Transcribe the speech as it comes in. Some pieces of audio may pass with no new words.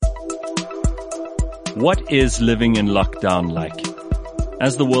What is living in lockdown like?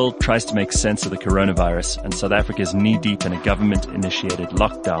 As the world tries to make sense of the coronavirus and South Africa is knee-deep in a government-initiated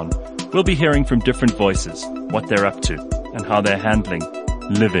lockdown, we'll be hearing from different voices what they're up to and how they're handling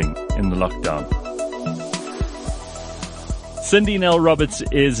living in the lockdown. Cindy Nell Roberts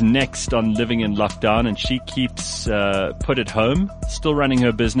is next on Living in Lockdown, and she keeps put at home, still running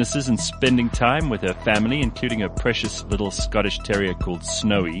her businesses and spending time with her family, including her precious little Scottish terrier called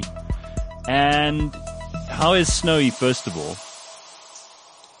Snowy. And how is Snowy, first of all?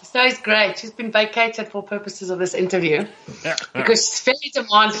 Snowy's great. She's been vacated for purposes of this interview because she's very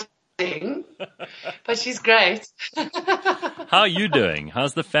demanding, but she's great. How are you doing?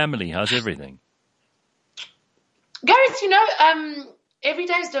 How's the family? How's everything? Gareth, every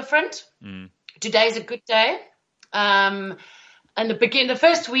day is different. Today's a good day. And the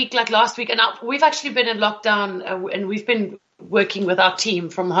first week, like last week, and we've actually been in lockdown and we've been working with our team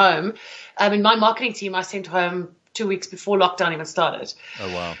from home. In my marketing team, I sent home 2 weeks before lockdown even started.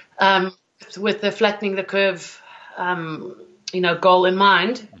 Oh, wow. With the flattening the curve, goal in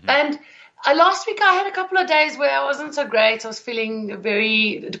mind. Mm-hmm. And last week I had a couple of days where I wasn't so great. I was feeling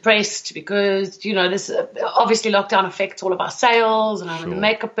very depressed because, this obviously lockdown affects all of our sales, and I'm in the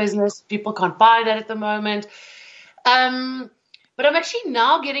makeup business. People can't buy that at the moment. But I'm actually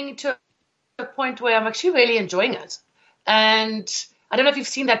now getting to a point where I'm actually really enjoying it. And I don't know if you've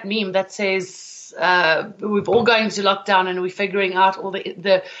seen that meme that says we've all going into lockdown and we're figuring out all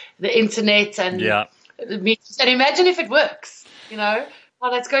the internet and meetings. And imagine if it works, Well,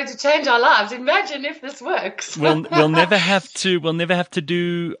 that's going to change our lives. Imagine if this works. We'll never have to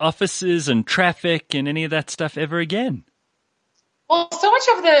do offices and traffic and any of that stuff ever again. Well, so much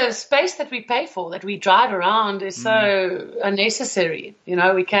of the space that we pay for, that we drive around, is so unnecessary.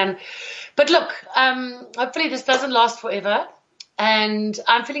 We can. But look, hopefully this doesn't last forever, and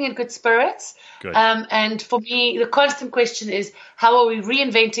I'm feeling in good spirits. Good. And for me, the constant question is, how are we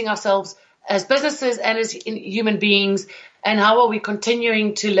reinventing ourselves as businesses and as human beings? And how are we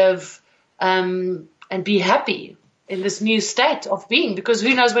continuing to live and be happy in this new state of being? Because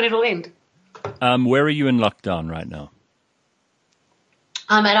who knows when it will end. Where are you in lockdown right now?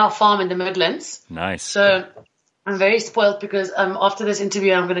 I'm at our farm in the Midlands. Nice. So I'm very spoiled because after this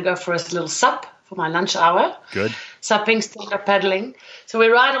interview, I'm going to go for a little sup for my lunch hour. Good. Supping, stand-up paddling. So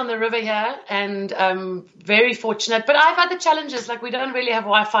we're right on the river here, and very fortunate. But I've had the challenges, like we don't really have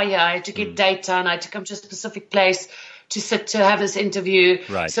Wi-Fi here. I had to get data, and I had to come to a specific place to have this interview.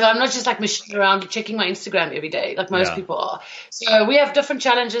 Right. So I'm not just like machine around checking my Instagram every day like most people are. So we have different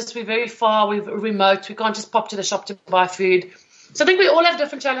challenges. We're very far. We're remote. We can't just pop to the shop to buy food. So I think we all have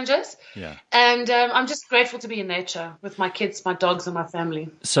different challenges. Yeah. And I'm just grateful to be in nature with my kids, my dogs, and my family.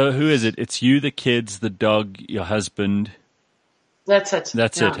 So who is it? It's you, the kids, the dog, your husband. That's it.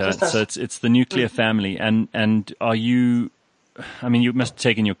 That's it. Huh? So it's the nuclear family. And are you? I mean, you must have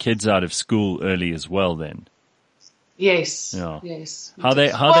taken your kids out of school early as well, then. Yes. Yeah. Yes. We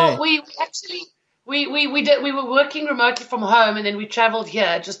were working remotely from home, and then we traveled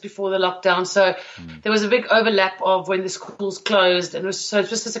here just before the lockdown. So there was a big overlap of when the schools closed, and it was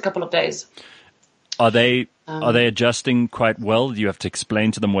just a couple of days. Are they adjusting quite well? Do you have to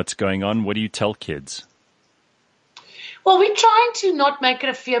explain to them what's going on? What do you tell kids? Well, we're trying to not make it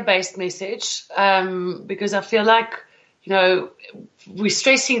a fear-based message because I feel like, we're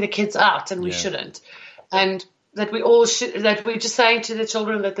stressing the kids out, and we shouldn't. And that we all should, that we're just saying to the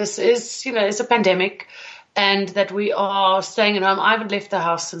children that this is, it's a pandemic, and that we are staying at home. I haven't left the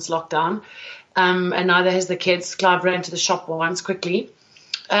house since lockdown, and neither has the kids. Clive ran to the shop once quickly.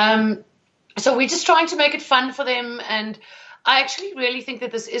 So we're just trying to make it fun for them. And I actually really think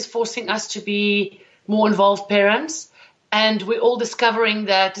that this is forcing us to be more involved parents. And we're all discovering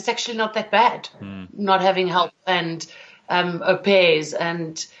that it's actually not that bad, not having help and au pairs,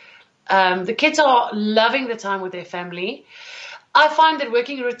 and the kids are loving the time with their family. I find that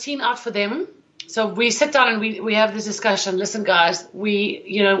working a routine out for them. So we sit down and we have this discussion. Listen, guys,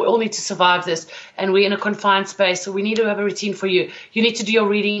 we all need to survive this, and we're in a confined space. So we need to have a routine for you. You need to do your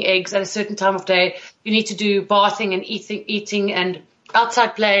reading eggs at a certain time of day. You need to do bathing and eating and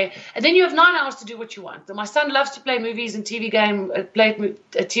outside play. And then you have 9 hours to do what you want. And my son loves to play movies and TV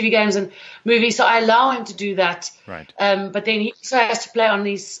games and movies. So I allow him to do that. Right. But then he also has to play on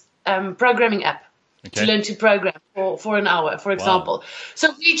these programming app to learn to program for an hour, for example. Wow. So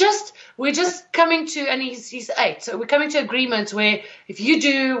we're just coming to, and he's 8. So we're coming to agreements where if you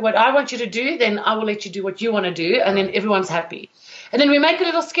do what I want you to do, then I will let you do what you want to do, and then everyone's happy. And then we make a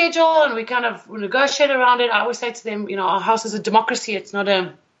little schedule and we kind of negotiate around it. I always say to them, our house is a democracy. It's not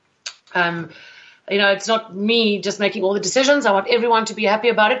a It's not me just making all the decisions. I want everyone to be happy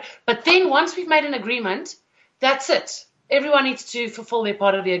about it. But then once we've made an agreement, that's it. Everyone needs to fulfill their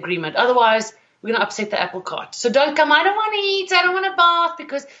part of the agreement. Otherwise, we're going to upset the apple cart. So don't come, I don't want to eat, I don't want to bath,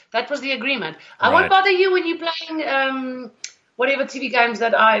 because that was the agreement. I won't bother you when you're playing whatever TV games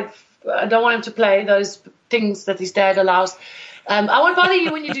that I don't want him to play, those things that his dad allows. I won't bother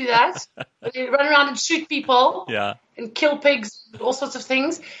you when you do that. When you run around and shoot people and kill pigs, all sorts of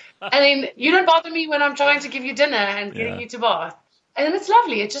things. And then you don't bother me when I'm trying to give you dinner and getting you to bath. And then it's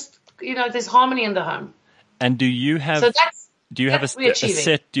lovely. It just, there's harmony in the home. And do you have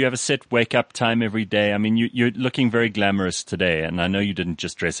a set wake up time every day? I mean, you're looking very glamorous today, and I know you didn't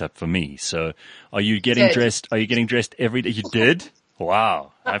just dress up for me. So are you getting dressed? Are you getting dressed every day? You did?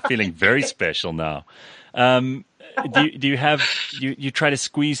 Wow. I'm feeling very special now. Do you try to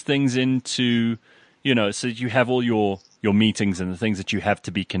squeeze things into, so you have all your meetings and the things that you have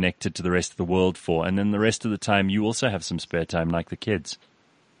to be connected to the rest of the world for, and then the rest of the time you also have some spare time like the kids?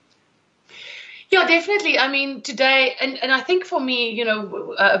 Yeah, definitely. I mean, today, and I think for me,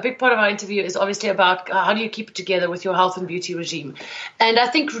 a big part of our interview is obviously about how do you keep it together with your health and beauty regime. And I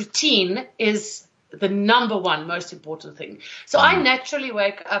think routine is the number one most important thing. So I naturally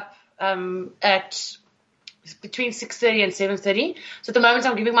wake up at between 6:30 and 7:30. So at the moment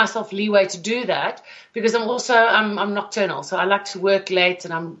I'm giving myself leeway to do that because I'm nocturnal. So I like to work late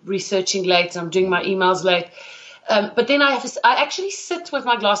and I'm researching late and I'm doing my emails late. But then I actually sit with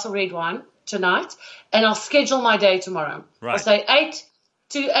my glass of red wine tonight and I'll schedule my day tomorrow. Right. I'll say 8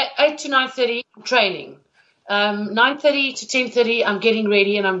 to 9:30 training. 9:30 to 10:30 I'm getting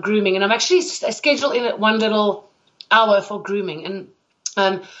ready and I'm grooming, and I'm actually scheduled in one little hour for grooming.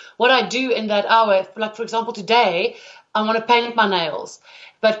 And what I do in that hour, like for example today, I want to paint my nails.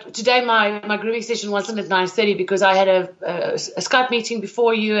 But today my grooming session wasn't at 9:30 because I had a Skype meeting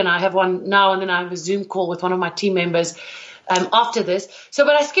before you, and I have one now, and then I have a Zoom call with one of my team members after this. So,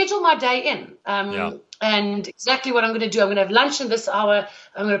 but I schedule my day in. And exactly what I'm going to do, I'm going to have lunch in this hour.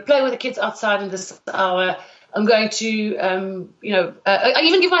 I'm going to play with the kids outside in this hour. I'm going to, I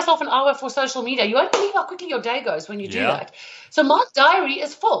even give myself an hour for social media. You won't believe how quickly your day goes when you do that. So my diary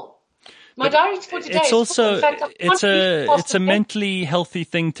is full. My diary for today it's also, in fact, it's a mentally healthy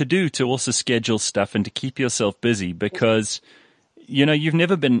thing to do, to also schedule stuff and to keep yourself busy, because, you've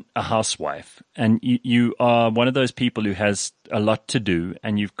never been a housewife, and you are one of those people who has a lot to do,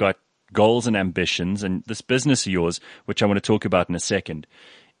 and you've got goals and ambitions, and this business of yours, which I want to talk about in a second,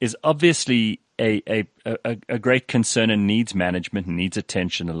 is obviously a great concern and needs management and needs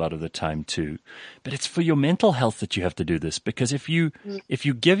attention a lot of the time too. But it's for your mental health that you have to do this, because if you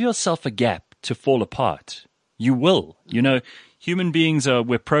give yourself a gap to fall apart, you will. Human beings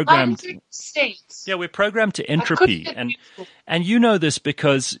we're programmed. 100%. Yeah, we're programmed to entropy, and you know this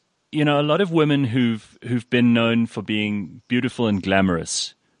because a lot of women who've been known for being beautiful and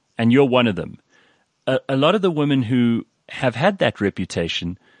glamorous, and you're one of them. A lot of the women who have had that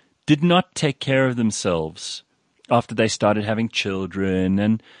reputation did not take care of themselves after they started having children,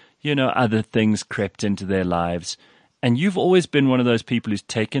 and, other things crept into their lives. And you've always been one of those people who's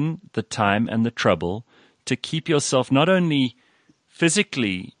taken the time and the trouble to keep yourself not only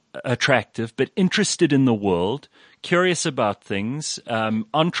physically attractive, but interested in the world, curious about things,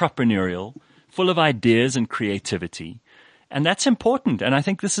 entrepreneurial, full of ideas and creativity. And that's important. And I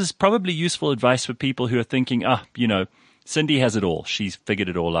think this is probably useful advice for people who are thinking, Cindy has it all. She's figured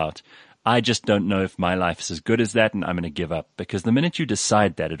it all out. I just don't know if my life is as good as that, and I'm going to give up. Because the minute you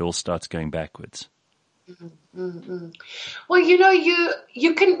decide that, it all starts going backwards. Mm-hmm. Well,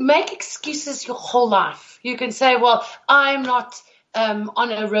 you can make excuses your whole life. You can say, well, I'm not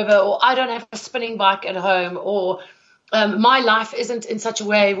on a river, or I don't have a spinning bike at home, or my life isn't in such a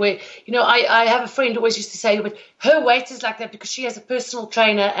way where, I have a friend who always used to say, but her weight is like that because she has a personal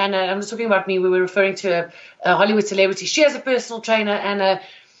trainer, and I'm not talking about me, we were referring to a Hollywood celebrity. She has a personal trainer and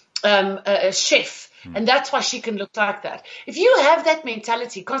a chef, and that's why she can look like that. If you have that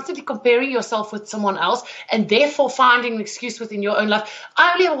mentality, constantly comparing yourself with someone else, and therefore finding an excuse within your own life,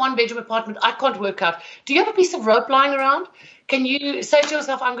 I only have a one-bedroom apartment, I can't work out. Do you have a piece of rope lying around? Can you say to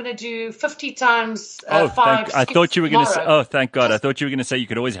yourself, I'm going to do 50 times 5? I thought you were going to say, oh, thank God. I thought you were going to say you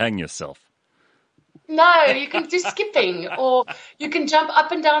could always hang yourself. No, you can do skipping, or you can jump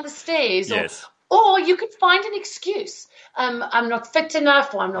up and down the stairs, yes. or you could find an excuse. I'm not fit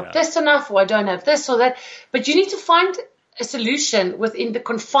enough, or I'm not this enough, or I don't have this or that. But you need to find a solution within the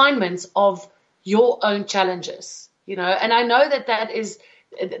confinements of your own challenges, And I know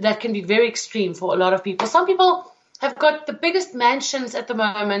that can be very extreme for a lot of people. Some people have got the biggest mansions at the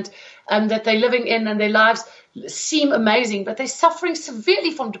moment that they're living in, and their lives seem amazing, but they're suffering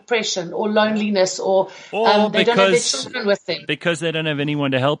severely from depression or loneliness, or they don't have their children with them. Because they don't have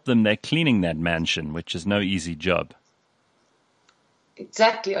anyone to help them, they're cleaning that mansion, which is no easy job.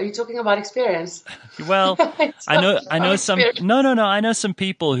 Exactly. Are you talking about experience? Well, I know some. No. I know some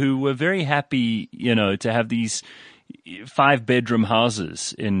people who were very happy, to have these 5-bedroom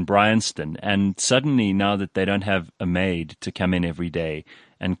houses in Bryanston, and suddenly now that they don't have a maid to come in every day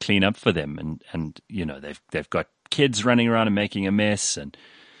and clean up for them, and they've got kids running around and making a mess and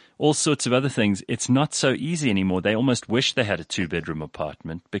all sorts of other things, it's not so easy anymore. They almost wish they had a 2-bedroom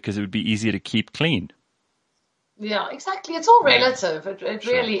apartment because it would be easier to keep clean. Yeah, exactly. It's all relative. It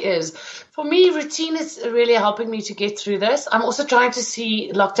Sure. really is. For me, routine is really helping me to get through this. I'm also trying to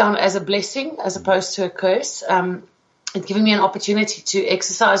see lockdown as a blessing as opposed to a curse. It's giving me an opportunity to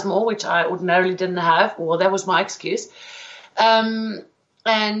exercise more, which I ordinarily didn't have. Well, that was my excuse. And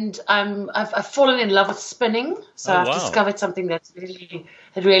I've fallen in love with spinning. So I've discovered something that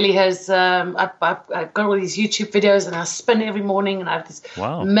really has. I've got all these YouTube videos, and I spin every morning, and I have this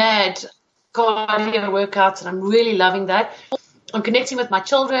mad cardio workouts, and I'm really loving that. I'm connecting with my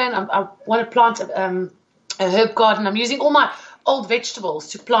children. I want to plant a herb garden. I'm using all my old vegetables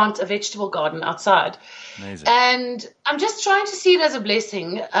to plant a vegetable garden outside. Amazing. And I'm just trying to see it as a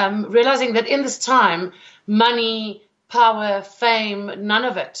blessing, realizing that in this time, money, power, fame, none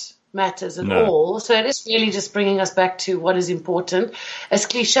of it matters at all. So it is really just bringing us back to what is important, as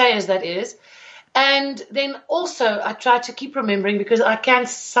cliche as that is. And then also I try to keep remembering, because I can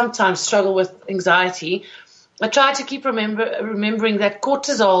sometimes struggle with anxiety, I try to keep remembering that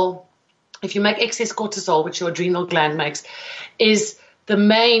cortisol, if you make excess cortisol, which your adrenal gland makes, is the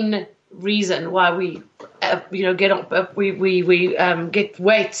main reason why we get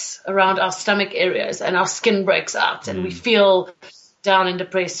weights around our stomach areas, and our skin breaks out, and we feel down and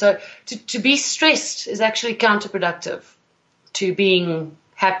depressed. So to be stressed is actually counterproductive to being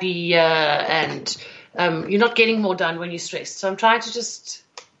happy, and you're not getting more done when you're stressed. So I'm trying to just,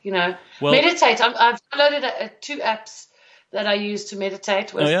 meditate. I've downloaded 2 apps that I use to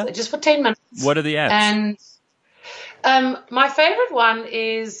meditate with, just for 10 minutes. What are the apps? And my favorite one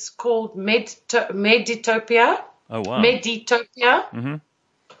is called Meditopia. Oh, wow. Meditopia. Mm-hmm.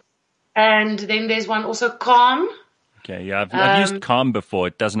 And then there's one also, Calm. Okay, yeah, I've used Calm before.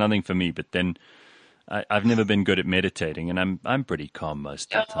 It does nothing for me, but then I've never been good at meditating, and I'm pretty calm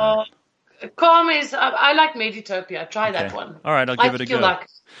most of the time. Calm is, I like Meditopia. Try that one. All right, I'll give it a go.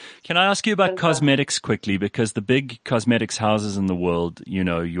 Can I ask you about cosmetics quickly? Because the big cosmetics houses in the world,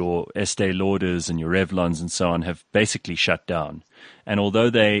 your Estee Lauders and your Revlons and so on, have basically shut down. And although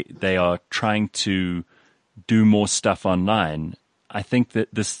they are trying to do more stuff online, I think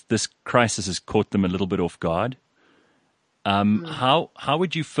that this crisis has caught them a little bit off guard. How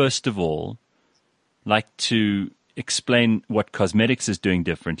would you, first of all, like to explain what cosmetics is doing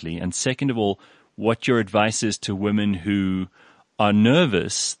differently, and second of all, what your advice is to women who are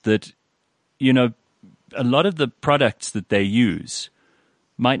nervous that, a lot of the products that they use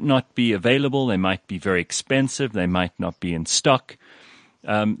might not be available, they might be very expensive, they might not be in stock.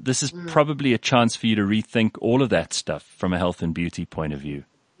 This is probably a chance for you to rethink all of that stuff from a health and beauty point of view.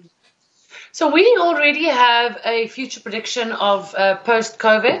 So we already have a future prediction of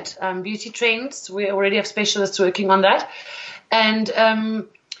post-COVID beauty trends. We already have specialists working on that. And,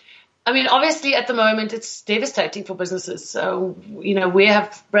 obviously at the moment it's devastating for businesses. So, we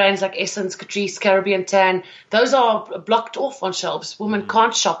have brands like Essence, Catrice, Caribbean Tan. Those are blocked off on shelves. Women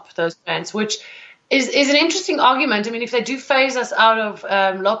can't shop those brands, which is an interesting argument. If they do phase us out of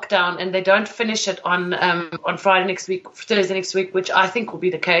lockdown and they don't finish it on Friday next week, Thursday next week, which I think will be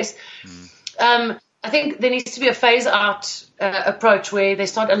the case, I think there needs to be a phase-out approach where they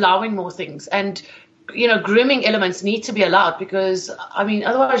start allowing more things. And, grooming elements need to be allowed, because,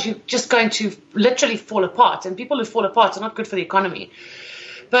 otherwise you're just going to literally fall apart. And people who fall apart are not good for the economy.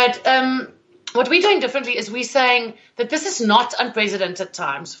 But what we're doing differently is we're saying that this is not unprecedented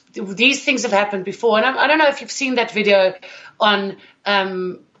times. These things have happened before. And I don't know if you've seen that video on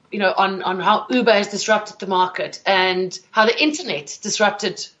how Uber has disrupted the market, and how the internet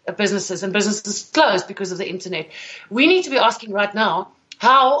disrupted businesses, and businesses closed because of the internet. We need to be asking right now,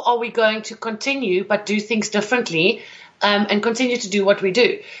 how are we going to continue but do things differently, and continue to do what we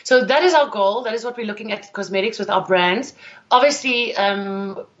do? So that is our goal. That is what we're looking at cosmetics with our brands. Obviously,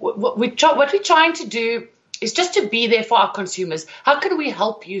 what we're trying to do is just to be there for our consumers. How can we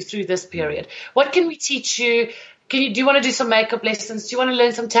help you through this period? What can we teach you? Do you want to do some makeup lessons? Do you want to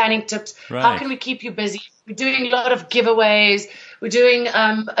learn some tanning tips? Right. How can we keep you busy? We're doing a lot of giveaways. We're doing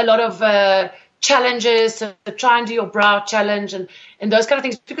a lot of challenges, so try and do your brow challenge and those kind of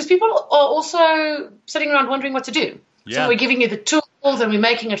things, because people are also sitting around wondering what to do. Yeah. So we're giving you the tools and we're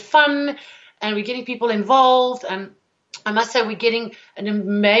making it fun and we're getting people involved. And I must say we're getting an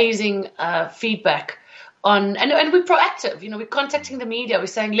amazing feedback on, and we're proactive. We're contacting the media. We're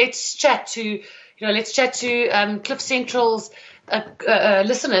saying, let's chat to Cliff Central's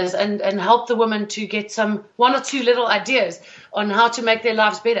listeners and help the women to get one or two little ideas on how to make their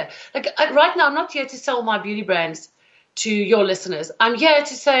lives better. Like right now, I'm not here to sell my beauty brands to your listeners. I'm here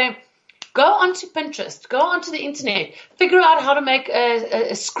to say, go onto Pinterest, go onto the internet, figure out how to make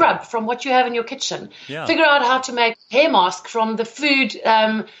a scrub from what you have in your kitchen. Yeah. Figure out how to make a hair mask from the food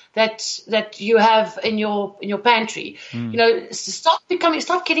that you have in your pantry.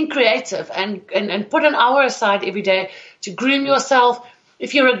 Start getting creative and put an hour aside every day to groom yourself.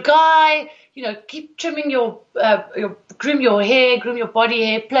 If you're a guy, keep trimming groom your hair, groom your body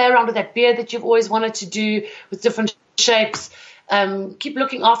hair, play around with that beard that you've always wanted to do with different shapes. Keep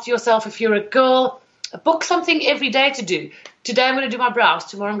looking after yourself. If you're a girl, book something every day to do. Today I'm going to do my brows.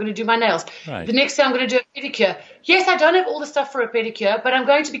 Tomorrow I'm going to do my nails. Right. The next day I'm going to do a pedicure. Yes, I don't have all the stuff for a pedicure, but I'm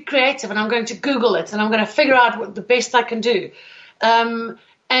going to be creative and I'm going to Google it and I'm going to figure out what the best I can do. And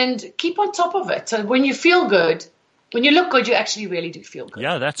keep on top of it. So when you feel good, when you look good, you actually really do feel good.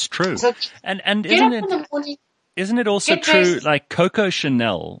 Yeah, that's true. So and isn't it also true, like Coco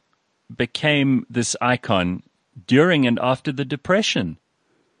Chanel became this icon during and after the Depression.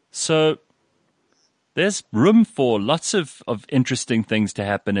 So there's room for lots of interesting things to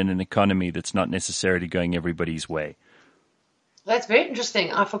happen in an economy that's not necessarily going everybody's way. That's very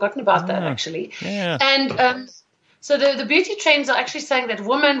interesting. I've forgotten about that, actually. Yeah. And so the beauty trends are actually saying that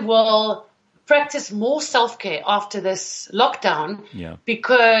women will practice more self-care after this lockdown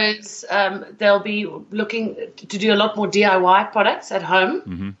because they'll be looking to do a lot more DIY products at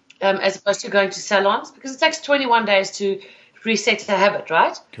home. As opposed to going to salons, because it takes 21 days to reset a habit,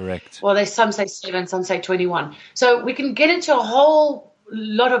 right? Correct. Well, some say 7, some say 21. So we can get into a whole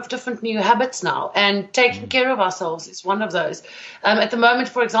lot of different new habits now, and taking care of ourselves is one of those. At the moment,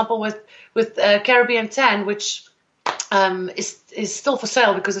 for example, with Caribbean Tan, which is still for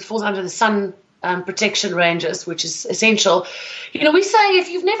sale because it falls under the sun protection ranges, which is essential. We say if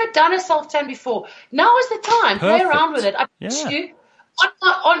you've never done a self-tan before, now is the time. Perfect. Play around with it. I bet you.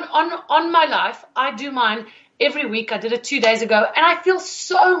 On my life, I do mine every week. I did it 2 days ago, and I feel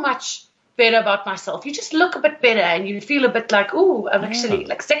so much better about myself. You just look a bit better, and you feel a bit like, ooh, I'm actually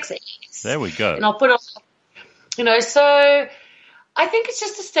like sexy. There we go. And I'll put on, so I think it's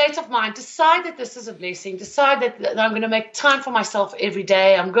just a state of mind. Decide that this is a blessing. Decide that I'm going to make time for myself every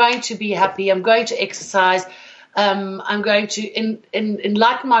day. I'm going to be happy. I'm going to exercise. I'm going to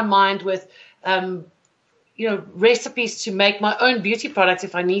enlighten my mind with recipes to make my own beauty products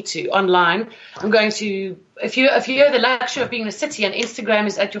if I need to online. I'm going to, if you have the luxury of being in a city and Instagram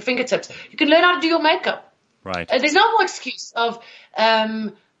is at your fingertips, you can learn how to do your makeup. Right. There's no more excuse of,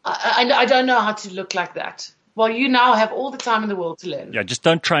 I don't know how to look like that. Well, you now have all the time in the world to learn. Yeah, just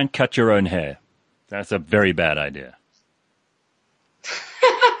don't try and cut your own hair. That's a very bad idea.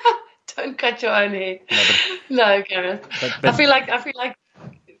 Don't cut your own hair. No, Gareth. But I feel like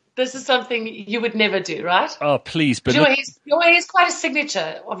this is something you would never do, right? Oh, please! But your hair is quite a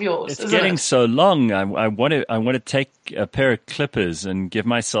signature of yours. It's getting so long. I want to take a pair of clippers and give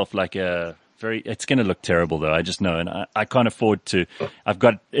myself like a very. It's going to look terrible, though. I just know, and I can't afford to. I've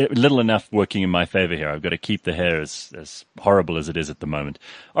got little enough working in my favor here. I've got to keep the hair as horrible as it is at the moment.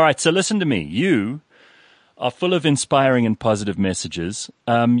 All right, so listen to me. You are full of inspiring and positive messages.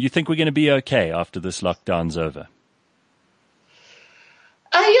 You think we're going to be okay after this lockdown's over?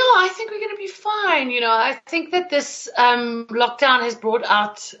 I think we're going to be fine. I think that this lockdown has brought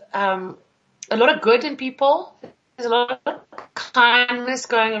out a lot of good in people. There's a lot of kindness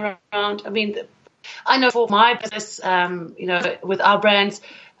going around. I mean, I know for my business, with our brands,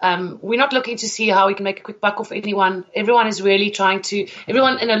 we're not looking to see how we can make a quick buck off anyone. Everyone is really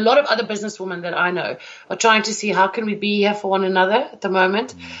everyone and a lot of other businesswomen that I know are trying to see how can we be here for one another at the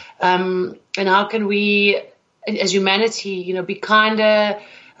moment. And how can we, as humanity, be kinder,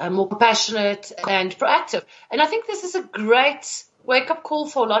 more compassionate and proactive. And I think this is a great wake-up call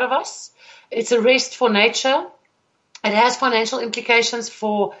for a lot of us. It's a rest for nature. It has financial implications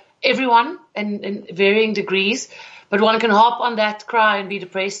for everyone in varying degrees, but one can hop on that cry and be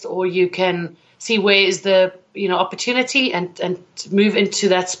depressed, or you can see where is the opportunity and move into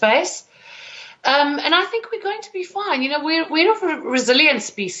that space. And I think we're going to be fine. We're a resilient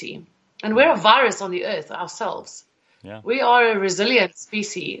species. And we're a virus on the earth ourselves. Yeah. We are a resilient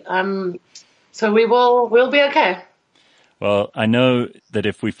species. So we'll be okay. Well, I know that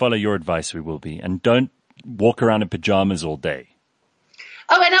if we follow your advice, we will be. And don't walk around in pajamas all day.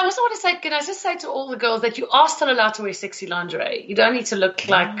 Oh, and I also want to say, can I just say to all the girls that you are still allowed to wear sexy lingerie. You don't need to look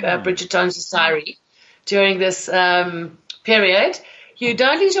like Bridget Jones's Diary during this period. You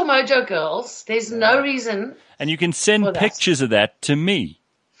don't lose your mojo, girls. There's no reason. And you can send pictures of that to me.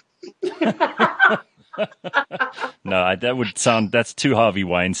 No, that would sound, that's too Harvey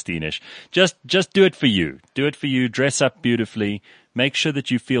Weinsteinish. Just do it for you. Do it for you. Dress up beautifully. Make sure that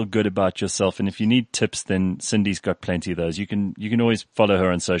you feel good about yourself. And if you need tips, then Cindy's got plenty of those. You can always follow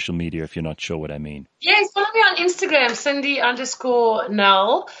her on social media if you're not sure what I mean. Yes, follow me on Instagram,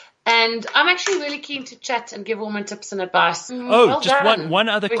 Cindy_Nell. And I'm actually really keen to chat and give women tips and advice. One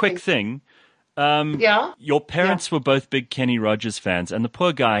other quick thing. Your parents were both big Kenny Rogers fans, and the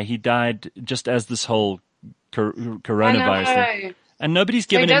poor guy, he died just as this whole coronavirus thing. And nobody's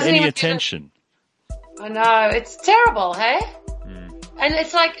given him any attention. I know. It's terrible, hey? And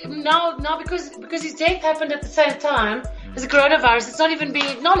it's like now because his death happened at the same time as the coronavirus, it's not even being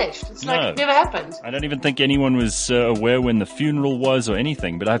acknowledged. It's like it never happened. I don't even think anyone was aware when the funeral was or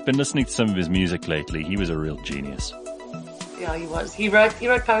anything, but I've been listening to some of his music lately. He was a real genius. Yeah, he was. He wrote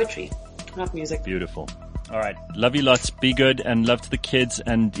poetry, not music. Beautiful. All right. Love you lots. Be good, and love to the kids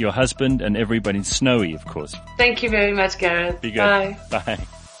and your husband and everybody. Snowy, of course. Thank you very much, Gareth. Be good. Bye. Bye.